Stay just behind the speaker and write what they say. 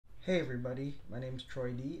Hey everybody, my name is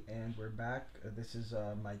Troy D and we're back. This is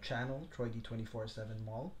my channel, Troy D 24/7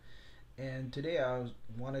 Mall. And today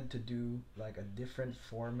wanted to do like a different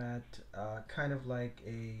format, kind of like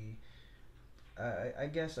I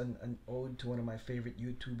guess an ode to one of my favorite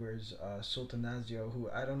YouTubers, Sultanazio,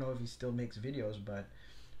 who I don't know if he still makes videos, but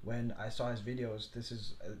when I saw his videos, this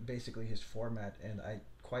is basically his format and I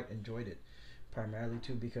quite enjoyed it. Primarily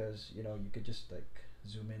too because, you could just like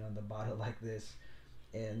zoom in on the bottle like this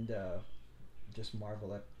and just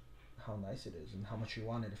marvel at how nice it is and how much you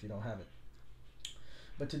want it if you don't have it.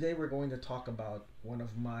 But today we're going to talk about one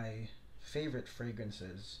of my favorite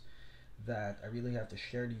fragrances that I really have to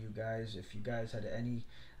share to you guys. If you guys had any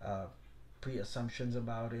uh, pre assumptions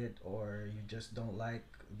about it or you just don't like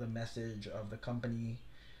the message of the company,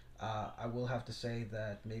 I will have to say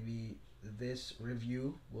that maybe this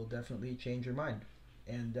review will definitely change your mind.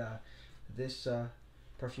 And this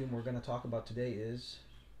perfume we're going to talk about today is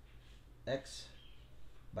X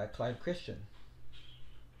by Clive Christian,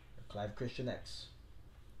 or Clive Christian X.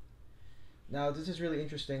 Now, this is really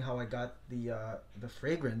interesting how I got the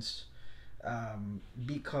fragrance,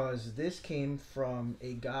 because this came from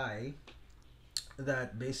a guy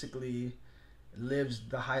that basically lives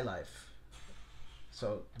the high life.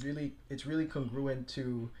 So really, it's really congruent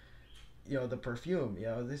to the perfume.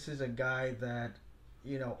 This is a guy that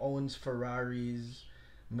owns Ferraris,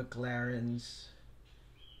 McLarens.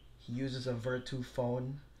 He uses a Vertu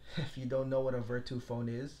phone. If you don't know what a Vertu phone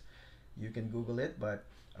is, you can Google it. But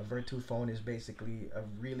a Vertu phone is basically a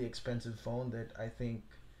really expensive phone that I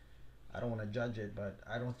don't want to judge it, but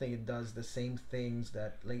I don't think it does the same things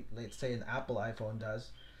that let's say an Apple iPhone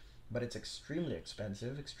does. But it's extremely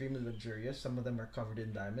expensive, extremely luxurious. Some of them are covered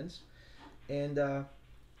in diamonds. And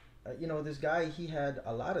this guy, he had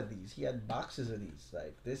a lot of these. He had boxes of these.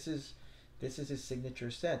 Like this is his signature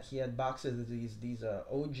scent. He had boxes of these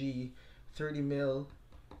OG 30 mil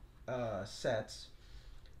sets,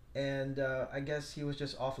 and I guess he was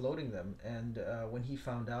just offloading them. And when he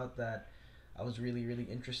found out that I was really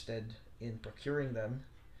interested in procuring them,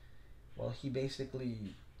 well, he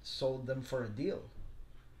basically sold them for a deal.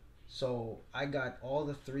 So I got all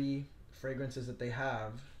the three fragrances that they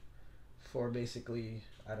have for basically,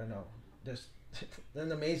 I don't know, just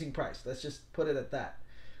an amazing price. Let's just put it at that.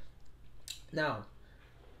 Now,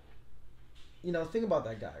 think about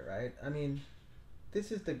that guy, right? I mean,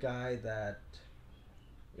 this is the guy that,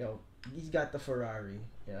 you know, he's got the Ferrari,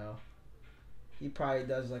 you know. He probably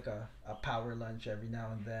does like a power lunch every now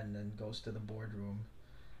and then and goes to the boardroom.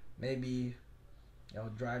 Maybe,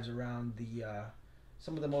 drives around the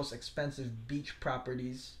some of the most expensive beach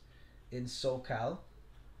properties in SoCal.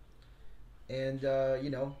 And,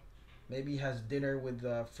 maybe has dinner with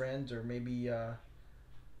friends or maybe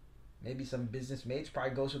some business mates.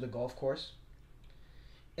 Probably goes to the golf course.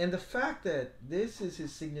 And the fact that this is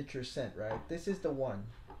his signature scent, right? This is the one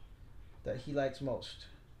that he likes most.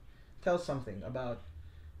 Tells something about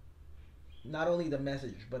not only the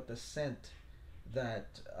message, but the scent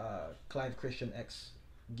that Clive Christian X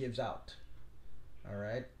gives out. All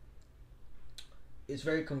right? It's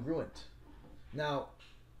very congruent. Now,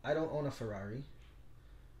 I don't own a Ferrari.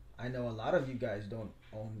 I know a lot of you guys don't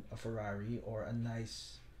own a Ferrari or a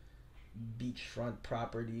nice beachfront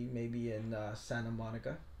property, maybe in Santa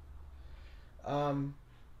Monica. Um,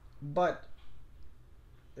 but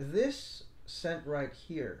this scent right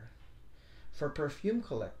here, for perfume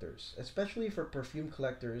collectors, especially for perfume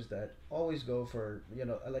collectors that always go for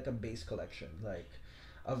like a base collection, like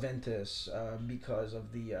Aventus, because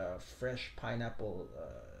of the fresh pineapple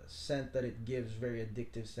scent that it gives, very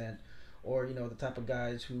addictive scent, or the type of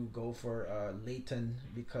guys who go for Leighton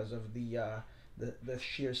because of the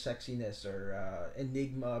sheer sexiness, or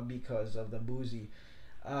Enigma because of the boozy.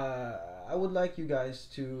 I would like you guys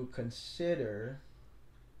to consider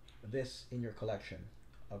this in your collection.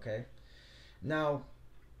 Okay. Now,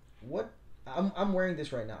 what I'm wearing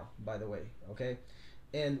this right now, by the way. Okay,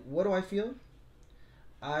 and what do I feel?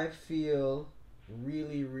 I feel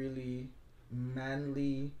really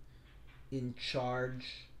manly, in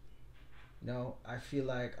charge. I feel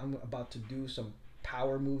like I'm about to do some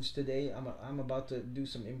power moves today. I'm about to do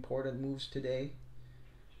some important moves today,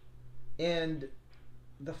 and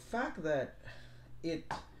the fact that it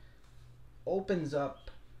opens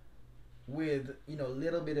up with a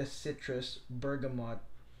little bit of citrus, bergamot,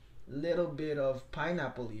 little bit of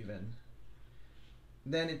pineapple even,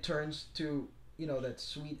 then it turns to that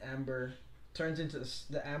sweet amber, turns into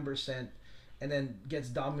the amber scent, and then gets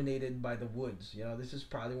dominated by the woods. This is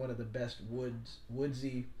probably one of the best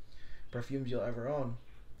woodsy perfumes you'll ever own.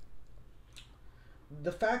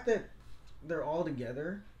 The fact that they're all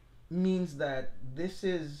together, means that this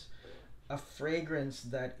is a fragrance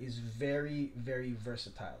that is very, very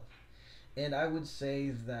versatile. And I would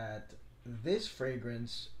say that this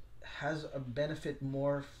fragrance has a benefit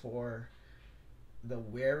more for the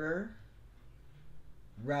wearer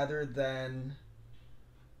rather than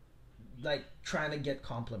like trying to get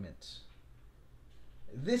compliments.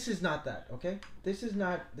 This is not that, okay? This is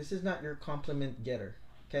not your compliment getter,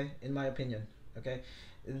 okay? In my opinion, okay?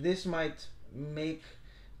 This might make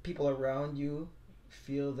people around you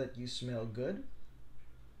feel that you smell good.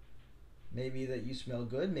 Maybe that you smell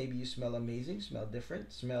good, maybe you smell amazing, smell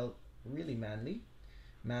different, smell really manly,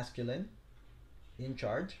 masculine, in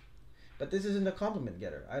charge. But this isn't a compliment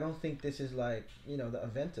getter. I don't think this is like, the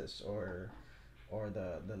Aventus or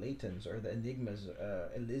the Latins or the Enigmas,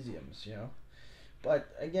 Elysiums,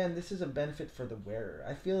 But again, this is a benefit for the wearer.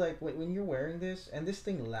 I feel like when you're wearing this, and this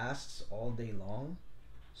thing lasts all day long,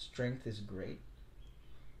 strength is great.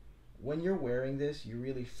 When you're wearing this, you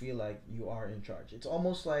really feel like you are in charge. It's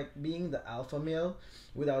almost like being the alpha male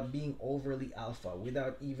without being overly alpha,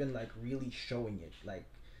 without even like really showing it,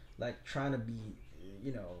 like trying to be,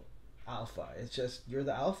 you know, alpha. It's just you're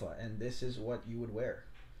the alpha, and this is what you would wear.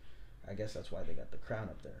 I guess that's why they got the crown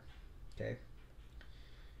up there. Okay.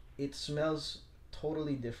 It smells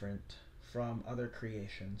totally different from other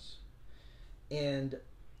creations, and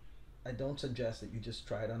I don't suggest that you just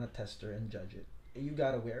try it on a tester and judge it. You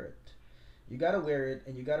gotta wear it. You gotta wear it,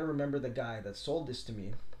 and you gotta remember the guy that sold this to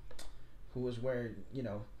me, who was wearing,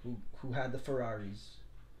 who had the Ferraris,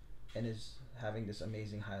 and is having this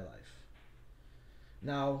amazing high life.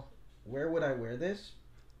 Now, where would I wear this?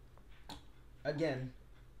 Again,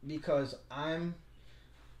 because I'm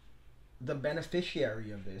the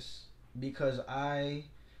beneficiary of this, because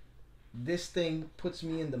this thing puts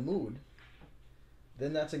me in the mood,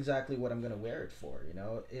 then that's exactly what I'm gonna wear it for.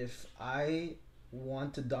 If I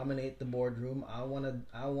want to dominate the boardroom, I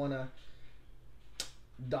wanna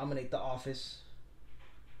dominate the office.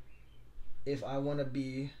 If I wanna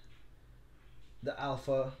be the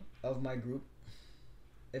alpha of my group,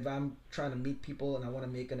 if I'm trying to meet people and I wanna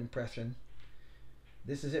make an impression,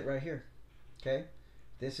 this is it right here. Okay?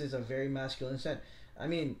 This is a very masculine scent. I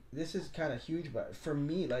mean, this is kind of huge, but for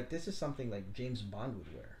me, like, this is something like James Bond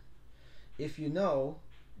would wear. If you know,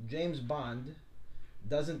 James Bond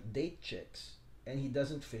doesn't date chicks, and he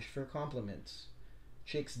doesn't fish for compliments.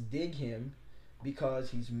 Chicks dig him because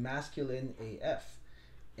he's masculine AF,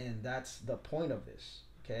 and that's the point of this.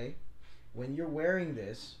 Okay, when you're wearing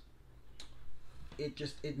this,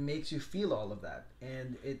 it makes you feel all of that,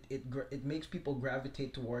 and it makes people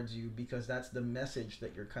gravitate towards you, because that's the message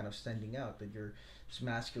that you're kind of sending out, that you're this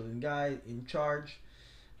masculine guy in charge.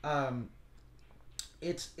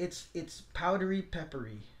 It's powdery,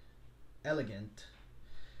 peppery, elegant,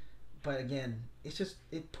 but again,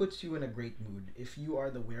 it puts you in a great mood. If you are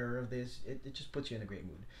the wearer of this, it just puts you in a great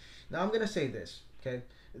mood. Now I'm gonna say this, okay?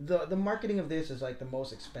 The marketing of this is like the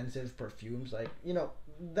most expensive perfumes. Like,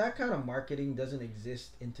 that kind of marketing doesn't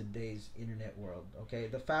exist in today's internet world, okay?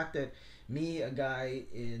 The fact that me, a guy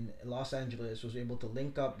in Los Angeles, was able to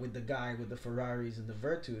link up with the guy with the Ferraris and the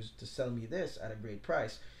Virtus to sell me this at a great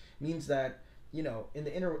price means that, in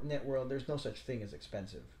the internet world, there's no such thing as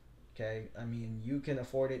expensive. Okay, I mean, you can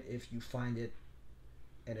afford it if you find it,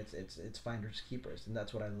 and it's finders keepers, and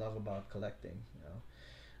that's what I love about collecting.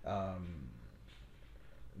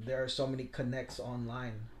 There are so many connects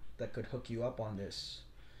online that could hook you up on this,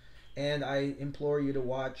 and I implore you to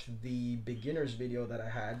watch the beginners video that I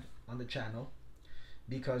had on the channel,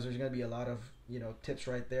 because there's going to be a lot of tips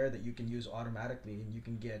right there that you can use automatically, and you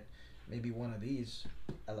can get maybe one of these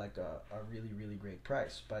at like a really, really great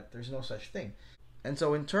price. But there's no such thing. And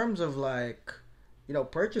so in terms of like,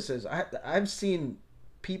 purchases, I've seen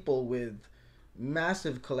people with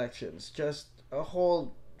massive collections, just a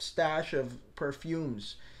whole stash of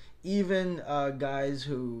perfumes, even guys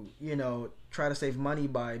who, try to save money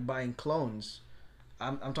by buying clones.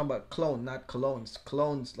 I'm talking about clone, not colognes.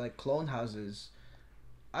 Clones, like clone houses.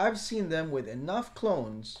 I've seen them with enough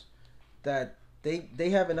clones that they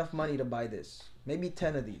have enough money to buy this. Maybe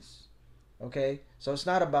 10 of these. Okay, so it's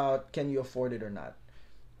not about can you afford it or not.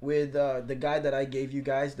 With the guide that I gave you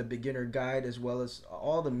guys, the beginner guide, as well as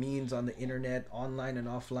all the means on the internet, online and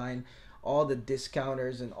offline, all the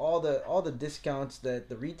discounters and all the discounts that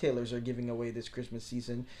the retailers are giving away this Christmas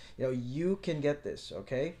season, you can get this.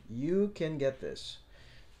 Okay, you can get this.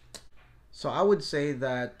 So I would say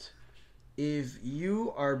that if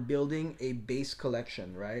you are building a base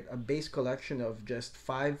collection, right? A base collection of just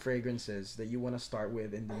 5 fragrances that you want to start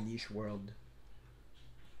with in the niche world,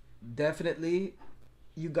 definitely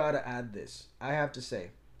you gotta add this. I have to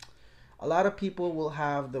say, A lot of people will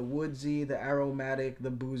have the woodsy, the aromatic,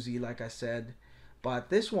 the boozy, like I said, but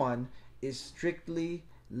this one is strictly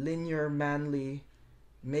linear, manly,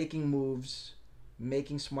 making moves,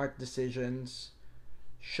 making smart decisions,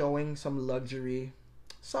 showing some luxury.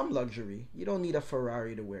 Some luxury. You don't need a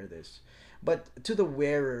Ferrari to wear this. But to the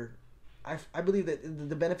wearer, I believe that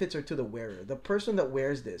the benefits are to the wearer. The person that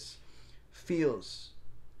wears this feels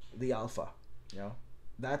the alpha. You know,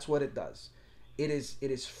 that's what it does. It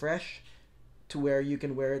is fresh to where you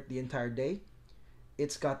can wear it the entire day.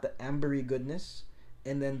 It's got the ambery goodness,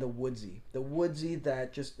 and then the woodsy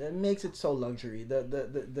that just it makes it so luxury.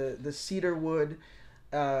 The cedar wood,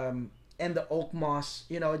 and the oak moss.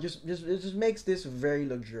 You know, it just makes this very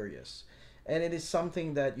luxurious. And it is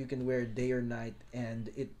something that you can wear day or night, and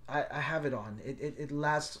I have it on. It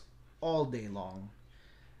lasts all day long,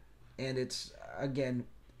 and it's again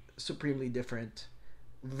supremely different,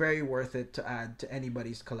 very worth it to add to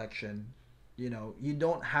anybody's collection. You know, you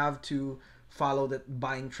don't have to follow the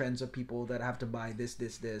buying trends of people that have to buy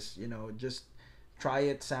this. You know, just try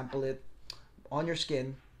it, sample it on your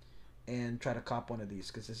skin, and try to cop one of these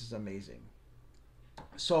because this is amazing.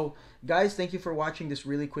 So guys, thank you for watching this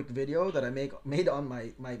really quick video that I made on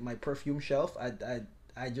my perfume shelf.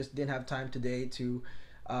 I just didn't have time today to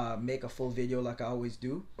make a full video like I always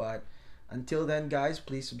do, but until then guys,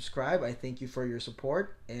 please subscribe. I thank you for your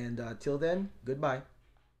support, and till then, goodbye.